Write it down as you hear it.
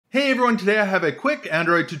Hey everyone, today I have a quick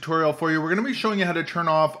Android tutorial for you. We're going to be showing you how to turn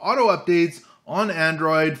off auto updates on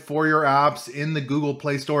Android for your apps in the Google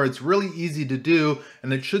Play Store. It's really easy to do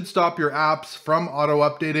and it should stop your apps from auto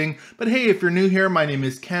updating. But hey, if you're new here, my name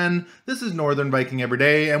is Ken. This is Northern Viking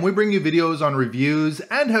Everyday and we bring you videos on reviews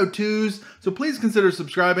and how-tos. So please consider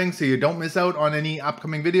subscribing so you don't miss out on any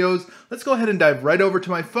upcoming videos. Let's go ahead and dive right over to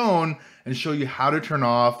my phone and show you how to turn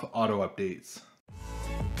off auto updates.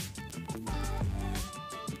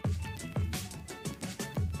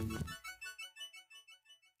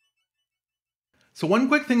 So one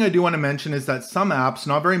quick thing I do want to mention is that some apps,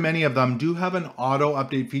 not very many of them, do have an auto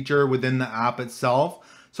update feature within the app itself.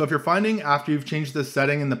 So if you're finding after you've changed this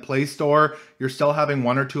setting in the Play Store, you're still having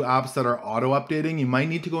one or two apps that are auto updating, you might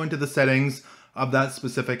need to go into the settings of that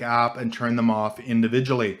specific app and turn them off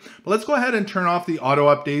individually. But let's go ahead and turn off the auto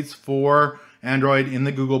updates for Android in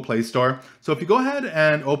the Google Play Store. So if you go ahead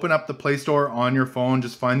and open up the Play Store on your phone,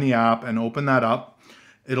 just find the app and open that up.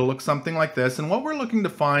 It'll look something like this. And what we're looking to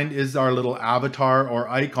find is our little avatar or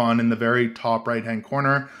icon in the very top right-hand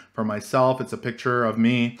corner. For myself, it's a picture of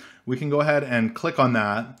me. We can go ahead and click on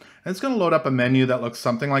that. And it's going to load up a menu that looks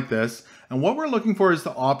something like this. And what we're looking for is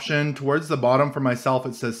the option towards the bottom. For myself,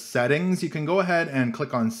 it says settings. You can go ahead and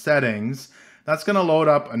click on settings. That's going to load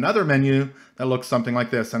up another menu that looks something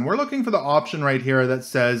like this. And we're looking for the option right here that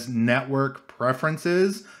says network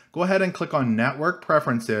preferences. Go ahead and click on network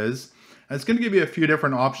preferences. It's going to give you a few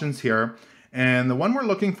different options here. And the one we're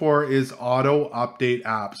looking for is auto update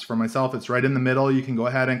apps. For myself, it's right in the middle. You can go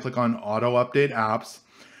ahead and click on auto update apps.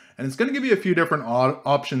 And it's going to give you a few different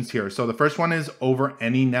options here. So the first one is over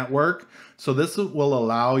any network. So this will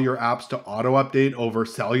allow your apps to auto update over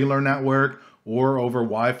cellular network or over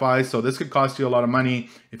Wi-Fi. So this could cost you a lot of money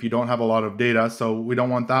if you don't have a lot of data. So we don't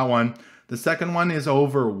want that one. The second one is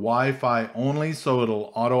over Wi-Fi only, so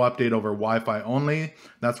it'll auto update over Wi-Fi only.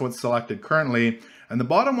 That's what's selected currently. And the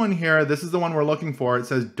bottom one here, this is the one we're looking for. It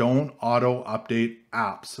says don't auto update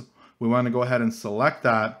apps. We want to go ahead and select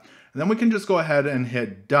that. And then we can just go ahead and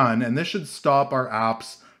hit done. And this should stop our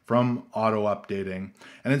apps from auto updating.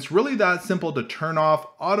 And it's really that simple to turn off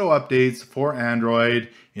auto updates for Android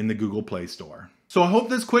in the Google Play Store. So I hope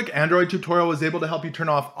this quick Android tutorial was able to help you turn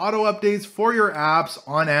off auto updates for your apps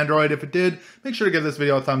on Android. If it did, make sure to give this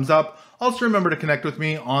video a thumbs up. Also remember to connect with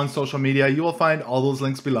me on social media. You will find all those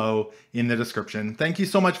links below in the description. Thank you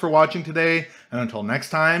so much for watching today, and until next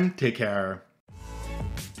time, take care.